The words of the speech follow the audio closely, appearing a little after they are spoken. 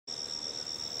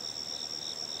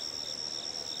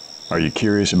Are you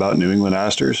curious about New England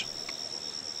asters?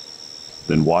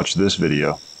 Then watch this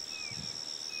video.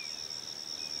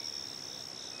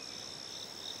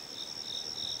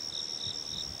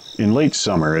 In late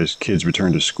summer, as kids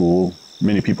return to school,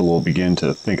 many people will begin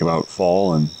to think about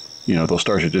fall, and they'll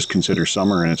start to just consider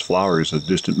summer and its flowers a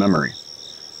distant memory.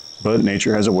 But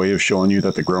nature has a way of showing you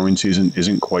that the growing season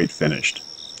isn't quite finished.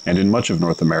 And in much of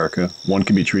North America, one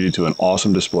can be treated to an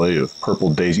awesome display of purple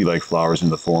daisy-like flowers in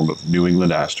the form of New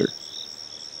England aster.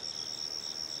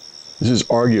 This is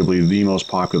arguably the most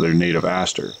popular native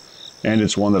aster, and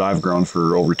it's one that I've grown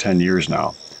for over 10 years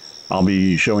now. I'll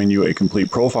be showing you a complete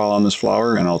profile on this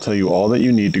flower, and I'll tell you all that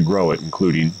you need to grow it,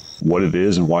 including what it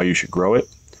is and why you should grow it,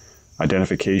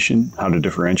 identification, how to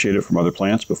differentiate it from other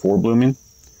plants before blooming,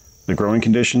 the growing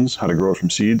conditions, how to grow it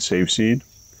from seed, save seed,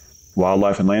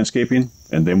 wildlife and landscaping,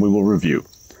 and then we will review.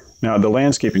 Now, the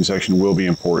landscaping section will be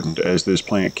important, as this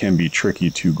plant can be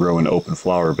tricky to grow in open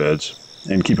flower beds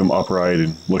and keep them upright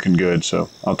and looking good, so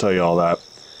I'll tell you all that.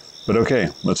 But okay,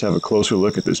 let's have a closer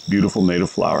look at this beautiful native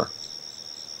flower.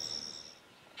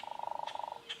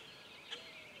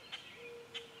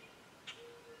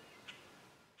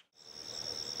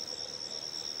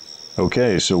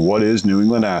 Okay, so what is New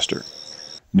England aster?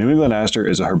 New England aster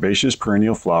is a herbaceous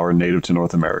perennial flower native to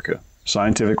North America.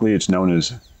 Scientifically, it's known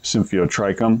as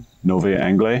Symphyotrichum,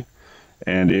 novae-angliae,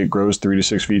 and it grows 3 to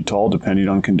 6 feet tall depending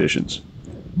on conditions.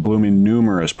 Blooming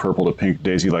numerous purple to pink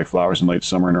daisy-like flowers in late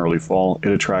summer and early fall, it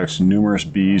attracts numerous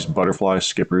bees, butterflies,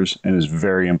 skippers, and is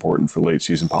very important for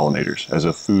late-season pollinators as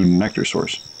a food and nectar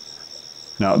source.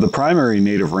 Now, the primary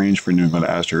native range for New England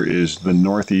aster is the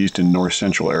northeast and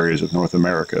north-central areas of North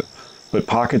America, but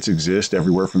pockets exist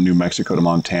everywhere from New Mexico to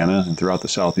Montana and throughout the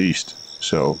southeast,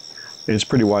 so it's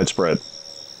pretty widespread.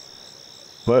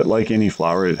 But like any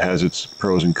flower, it has its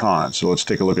pros and cons, so let's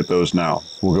take a look at those now.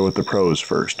 We'll go with the pros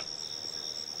first.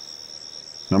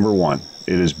 Number 1,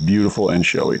 it is beautiful and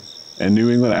showy. And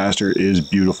New England aster is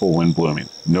beautiful when blooming.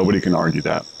 Nobody can argue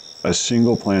that. A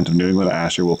single plant of New England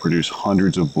aster will produce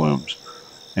hundreds of blooms.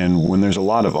 And when there's a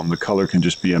lot of them, the color can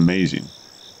just be amazing.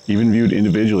 Even viewed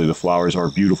individually, the flowers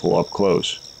are beautiful up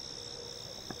close.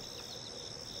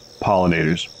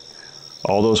 Pollinators.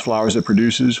 All those flowers it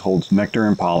produces holds nectar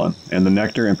and pollen, and the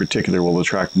nectar in particular will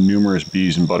attract numerous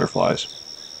bees and butterflies.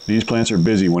 These plants are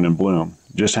busy when in bloom.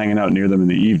 Just hanging out near them in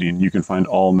the evening, you can find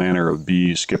all manner of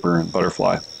bee, skipper, and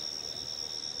butterfly.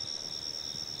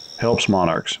 Helps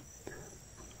monarchs.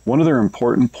 One other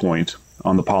important point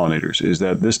on the pollinators is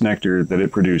that this nectar that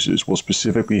it produces will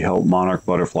specifically help monarch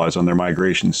butterflies on their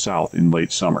migration south in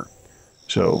late summer.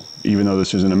 So even though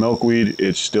this isn't a milkweed,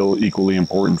 it's still equally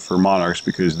important for monarchs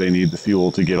because they need the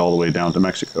fuel to get all the way down to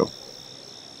Mexico.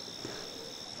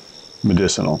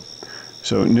 Medicinal.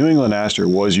 So New England aster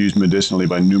was used medicinally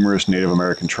by numerous Native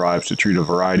American tribes to treat a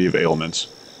variety of ailments.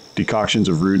 Decoctions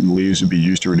of root and leaves would be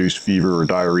used to reduce fever or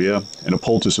diarrhea, and a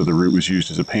poultice of the root was used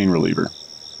as a pain reliever.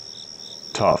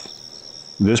 Tough.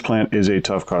 This plant is a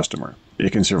tough customer.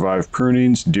 It can survive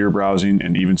prunings, deer browsing,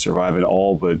 and even survive at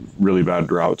all but really bad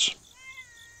droughts.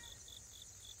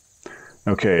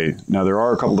 Okay, now there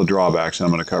are a couple of drawbacks that I'm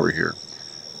going to cover here.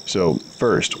 So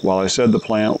first, while I said the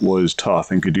plant was tough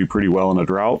and could do pretty well in a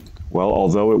drought, well,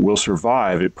 although it will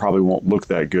survive, it probably won't look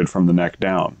that good from the neck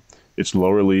down. Its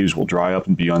lower leaves will dry up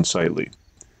and be unsightly.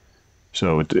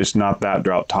 So it's not that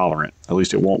drought tolerant. At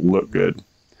least it won't look good.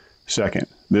 Second,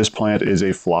 this plant is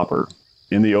a flopper.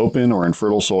 In the open or in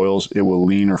fertile soils, it will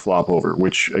lean or flop over,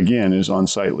 which again is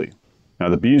unsightly. Now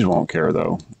the bees won't care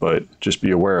though, but just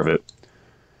be aware of it.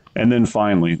 And then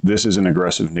finally, this is an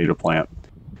aggressive native plant.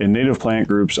 In native plant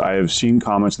groups, I have seen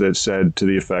comments that said to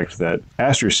the effect that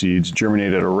aster seeds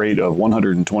germinate at a rate of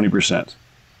 120%.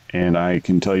 And I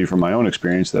can tell you from my own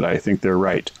experience that I think they're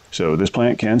right. So this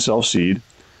plant can self-seed.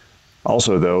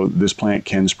 Also though, this plant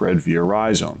can spread via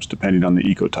rhizomes, depending on the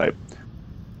ecotype.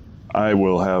 I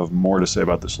will have more to say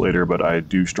about this later, but I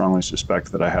do strongly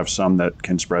suspect that I have some that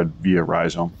can spread via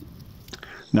rhizome.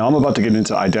 Now I'm about to get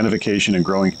into identification and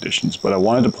growing conditions, but I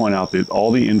wanted to point out that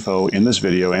all the info in this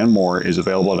video and more is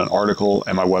available in an article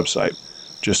at my website.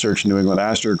 Just search New England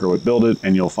aster, grow it, build it,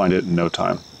 and you'll find it in no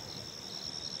time.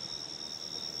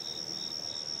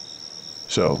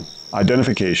 So,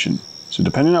 identification. So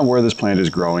depending on where this plant is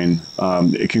growing,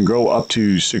 it can grow up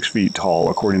to 6 feet tall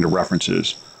according to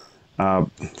references.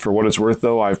 For what it's worth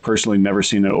though, I've personally never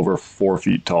seen it over 4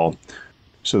 feet tall.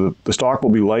 So the stalk will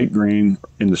be light green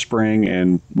in the spring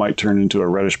and might turn into a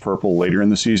reddish purple later in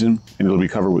the season, and it'll be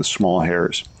covered with small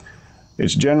hairs.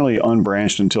 It's generally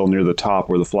unbranched until near the top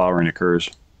where the flowering occurs.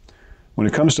 When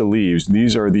it comes to leaves,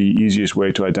 these are the easiest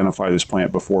way to identify this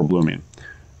plant before blooming.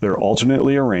 They're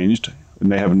alternately arranged,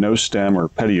 and they have no stem or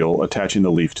petiole attaching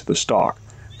the leaf to the stalk.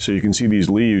 So you can see these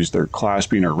leaves, they're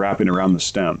clasping or wrapping around the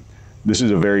stem. This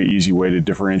is a very easy way to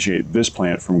differentiate this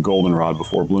plant from goldenrod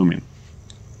before blooming.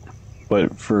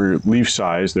 But for leaf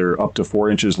size, they're up to 4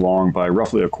 inches long by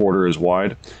roughly 1/4 as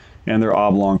wide, and they're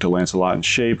oblong to lanceolate in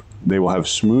shape. They will have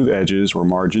smooth edges or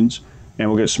margins, and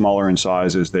will get smaller in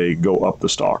size as they go up the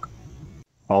stalk.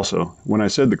 Also, when I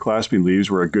said the clasping leaves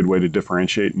were a good way to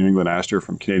differentiate New England Aster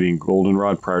from Canadian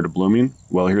goldenrod prior to blooming,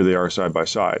 well, here they are side by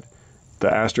side.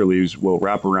 The aster leaves will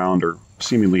wrap around or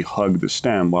seemingly hug the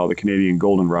stem, while the Canadian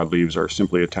goldenrod leaves are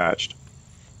simply attached.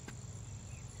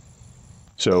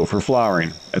 So for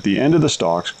flowering, at the end of the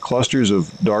stalks, clusters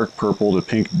of dark purple to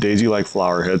pink daisy-like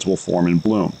flower heads will form and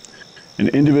bloom. An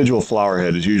individual flower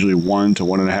head is usually 1 to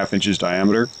 1.5 inches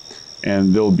diameter,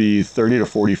 and there'll be 30 to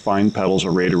 40 fine petals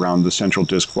arrayed around the central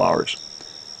disc flowers.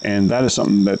 And that is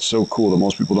something that's so cool that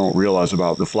most people don't realize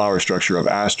about the flower structure of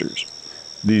asters.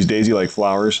 These daisy-like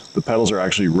flowers, the petals are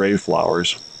actually ray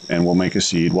flowers and will make a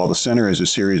seed, while the center is a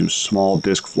series of small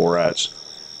disc florets.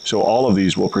 So all of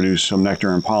these will produce some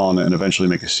nectar and pollen and eventually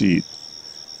make a seed.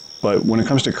 But when it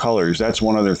comes to colors, that's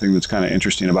one other thing that's kind of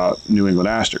interesting about New England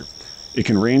Aster. It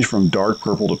can range from dark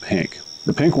purple to pink.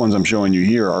 The pink ones I'm showing you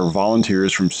here are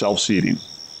volunteers from self-seeding,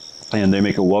 and they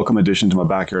make a welcome addition to my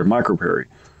backyard microprairie.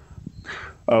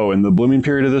 Oh, and the blooming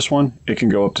period of this one, it can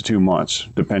go up to 2 months,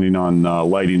 depending on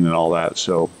lighting and all that.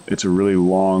 So it's a really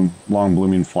long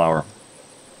blooming flower.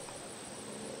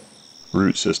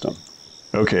 Root system.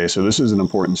 Okay, so this is an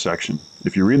important section.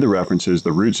 If you read the references,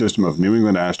 the root system of New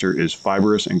England Aster is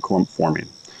fibrous and clump forming.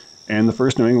 And the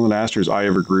first New England Asters I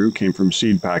ever grew came from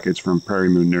seed packets from Prairie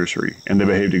Moon Nursery, and they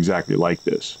behaved exactly like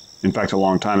this. In fact, a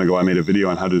long time ago I made a video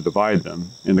on how to divide them.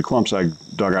 In the clumps I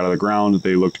dug out of the ground,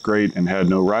 they looked great and had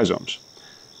no rhizomes.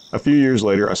 A few years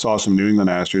later, I saw some New England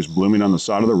Asters blooming on the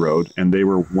side of the road, and they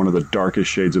were one of the darkest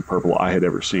shades of purple I had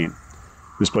ever seen.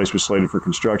 This place was slated for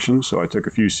construction, so I took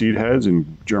a few seed heads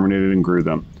and germinated and grew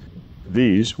them.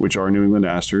 These, which are New England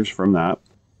Asters from that,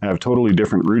 have totally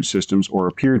different root systems, or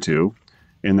appear to,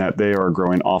 in that they are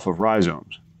growing off of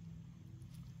rhizomes.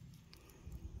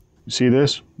 See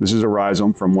this? This is a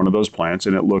rhizome from one of those plants,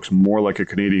 and it looks more like a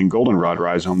Canadian goldenrod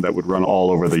rhizome that would run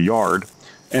all over the yard,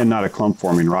 and not a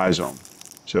clump-forming rhizome.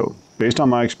 So, based on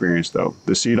my experience though,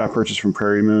 the seed I purchased from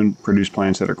Prairie Moon produced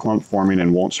plants that are clump-forming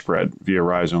and won't spread via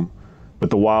rhizome. But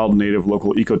the wild native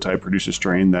local ecotype produced a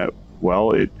strain that,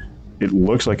 well, it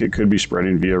looks like it could be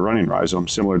spreading via running rhizome,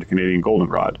 similar to Canadian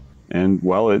goldenrod. And,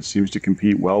 well, it seems to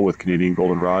compete well with Canadian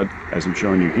goldenrod, as I'm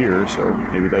showing you here, so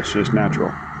maybe that's just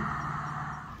natural.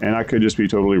 And I could just be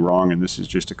totally wrong, and this is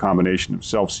just a combination of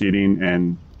self-seeding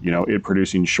and, it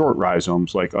producing short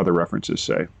rhizomes like other references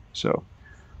say. So,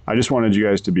 I just wanted you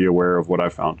guys to be aware of what I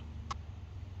found.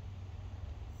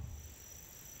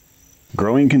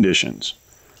 Growing conditions.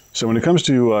 So when it comes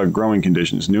to growing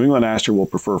conditions, New England Aster will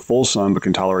prefer full sun but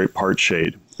can tolerate part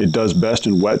shade. It does best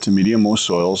in wet to medium moist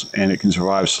soils, and it can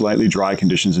survive slightly dry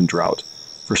conditions and drought.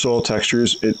 For soil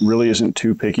textures, it really isn't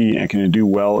too picky and can do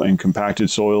well in compacted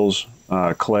soils,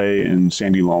 clay, and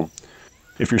sandy loam.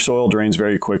 If your soil drains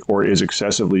very quick or is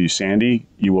excessively sandy,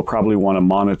 you will probably want to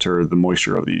monitor the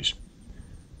moisture of these.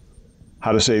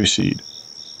 How to save seed.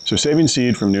 So saving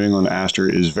seed from New England Aster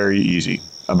is very easy.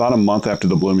 About a month after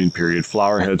the blooming period,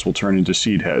 flower heads will turn into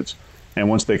seed heads. And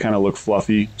once they kind of look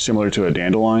fluffy, similar to a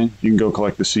dandelion, you can go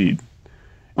collect the seed.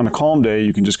 On a calm day,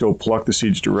 you can just go pluck the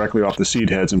seeds directly off the seed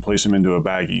heads and place them into a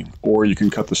baggie. Or you can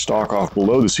cut the stalk off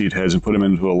below the seed heads and put them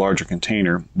into a larger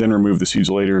container, then remove the seeds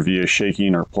later via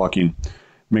shaking or plucking.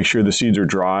 Make sure the seeds are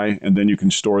dry, and then you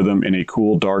can store them in a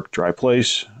cool, dark, dry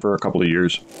place for a couple of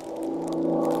years.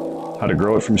 How to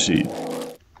grow it from seed.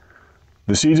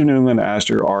 The seeds of New England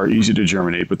Aster are easy to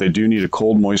germinate, but they do need a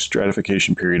cold, moist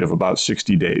stratification period of about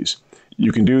 60 days.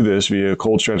 You can do this via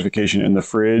cold stratification in the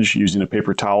fridge using a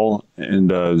paper towel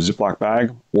and a Ziploc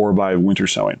bag, or by winter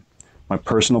sowing. My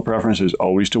personal preference is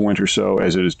always to winter sow,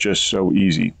 as it is just so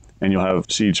easy, and you'll have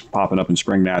seeds popping up in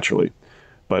spring naturally.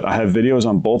 But I have videos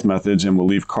on both methods and will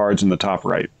leave cards in the top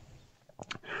right.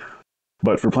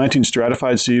 But for planting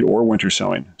stratified seed or winter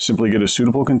sowing, simply get a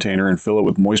suitable container and fill it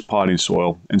with moist potting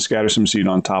soil and scatter some seed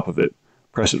on top of it.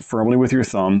 Press it firmly with your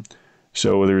thumb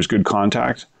so there's good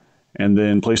contact, and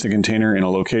then place the container in a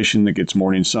location that gets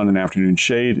morning sun and afternoon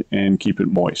shade and keep it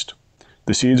moist.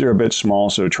 The seeds are a bit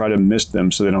small, so try to mist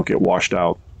them so they don't get washed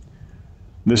out.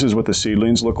 This is what the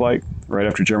seedlings look like right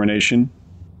after germination,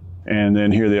 and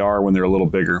then here they are when they're a little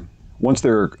bigger. Once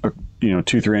they're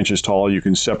 2-3 inches tall, you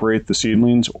can separate the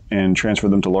seedlings and transfer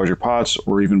them to larger pots,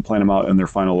 or even plant them out in their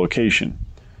final location.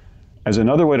 As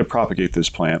another way to propagate this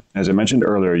plant, as I mentioned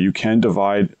earlier, you can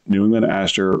divide New England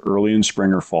Aster early in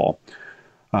spring or fall.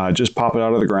 Just pop it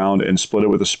out of the ground and split it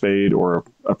with a spade or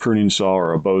a pruning saw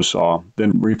or a bow saw,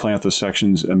 then replant the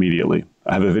sections immediately.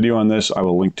 I have a video on this, I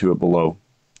will link to it below.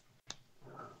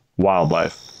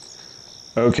 Wildlife.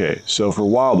 Okay, so for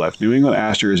wildlife, New England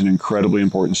Aster is an incredibly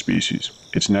important species.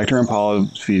 Its nectar and pollen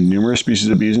feed numerous species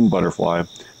of bees and butterfly.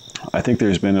 I think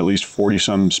there's been at least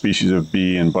 40-some species of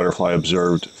bee and butterfly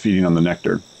observed feeding on the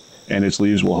nectar, and its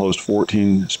leaves will host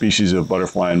 14 species of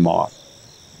butterfly and moth.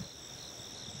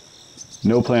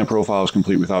 No plant profile is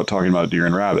complete without talking about deer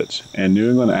and rabbits, and New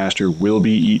England Aster will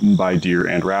be eaten by deer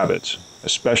and rabbits,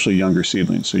 especially younger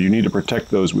seedlings, so you need to protect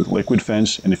those with liquid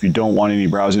fence, and if you don't want any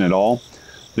browsing at all,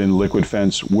 then liquid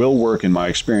fence will work in my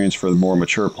experience for the more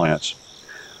mature plants.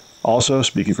 Also,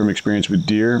 speaking from experience with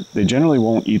deer, they generally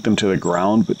won't eat them to the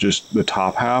ground, but just the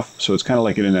top half, so it's kind of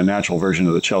like it in a natural version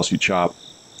of the Chelsea chop.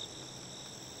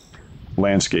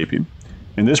 Landscaping.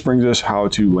 And this brings us how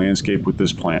to landscape with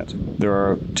this plant. There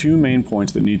are two main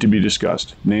points that need to be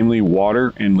discussed, namely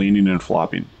water and leaning and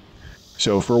flopping.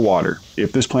 So for water,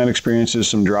 if this plant experiences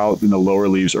some drought, then the lower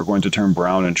leaves are going to turn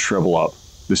brown and shrivel up.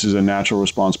 This is a natural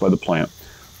response by the plant.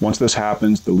 Once this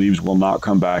happens, the leaves will not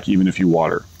come back even if you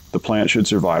water. The plant should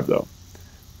survive though.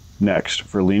 Next,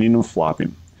 for leaning and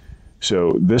flopping.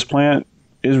 So this plant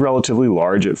is relatively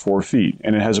large at 4 feet,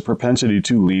 and it has a propensity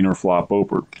to lean or flop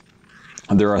over.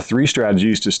 There are 3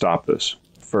 strategies to stop this.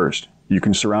 First, you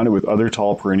can surround it with other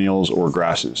tall perennials or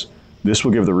grasses. This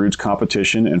will give the roots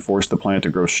competition and force the plant to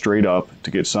grow straight up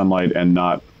to get sunlight and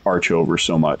not arch over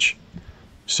so much.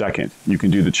 Second, you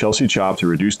can do the Chelsea chop to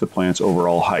reduce the plant's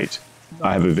overall height.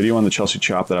 I have a video on the Chelsea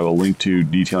chop that I will link to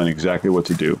detailing exactly what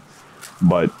to do.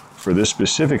 But for this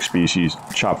specific species,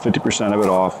 chop 50% of it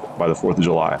off by the 4th of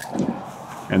July.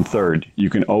 And third, you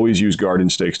can always use garden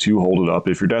stakes to hold it up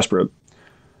if you're desperate.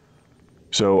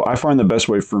 So I find the best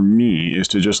way for me is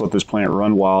to just let this plant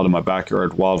run wild in my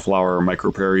backyard wildflower or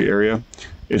microprairie area.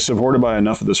 It's supported by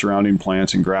enough of the surrounding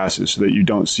plants and grasses so that you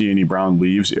don't see any brown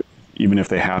leaves, even if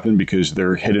they happen, because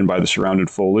they're hidden by the surrounded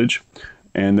foliage,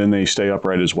 and then they stay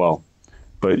upright as well.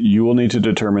 But you will need to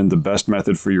determine the best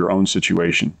method for your own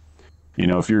situation. You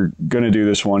know, if you're going to do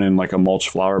this one in like a mulch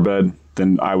flower bed,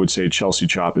 then I would say Chelsea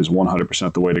chop is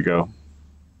 100% the way to go.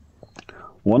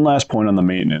 One last point on the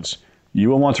maintenance. You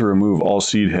will want to remove all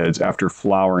seed heads after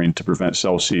flowering to prevent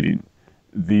self-seeding.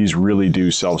 These really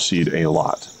do self-seed a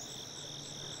lot.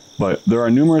 But there are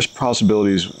numerous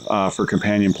possibilities for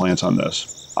companion plants on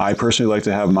this. I personally like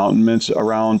to have mountain mints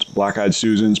around, black-eyed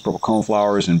Susans, purple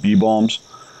coneflowers, and bee balms.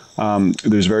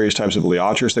 There's various types of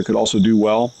Leotris that could also do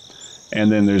well. And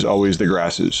then there's always the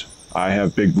grasses. I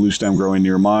have big blue stem growing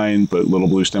near mine, but little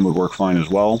blue stem would work fine as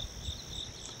well.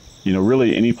 You know,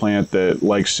 really any plant that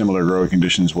likes similar growing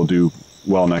conditions will do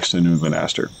well next to New England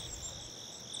Aster.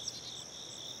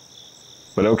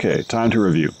 But okay, time to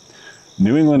review.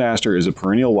 New England Aster is a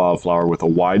perennial wildflower with a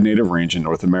wide native range in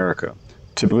North America.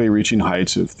 Typically reaching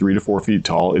heights of 3 to 4 feet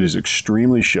tall, it is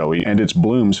extremely showy, and its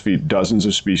blooms feed dozens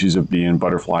of species of bee and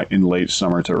butterfly in late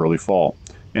summer to early fall,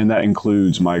 and that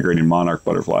includes migrating monarch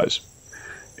butterflies.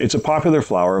 It's a popular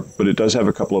flower, but it does have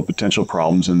a couple of potential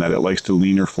problems in that it likes to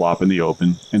lean or flop in the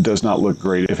open and does not look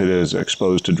great if it is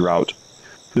exposed to drought.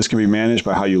 This can be managed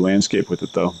by how you landscape with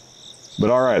it though.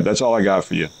 But alright, that's all I got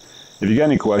for you. If you got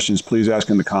any questions, please ask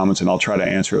in the comments and I'll try to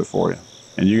answer it for you.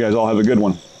 And you guys all have a good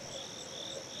one.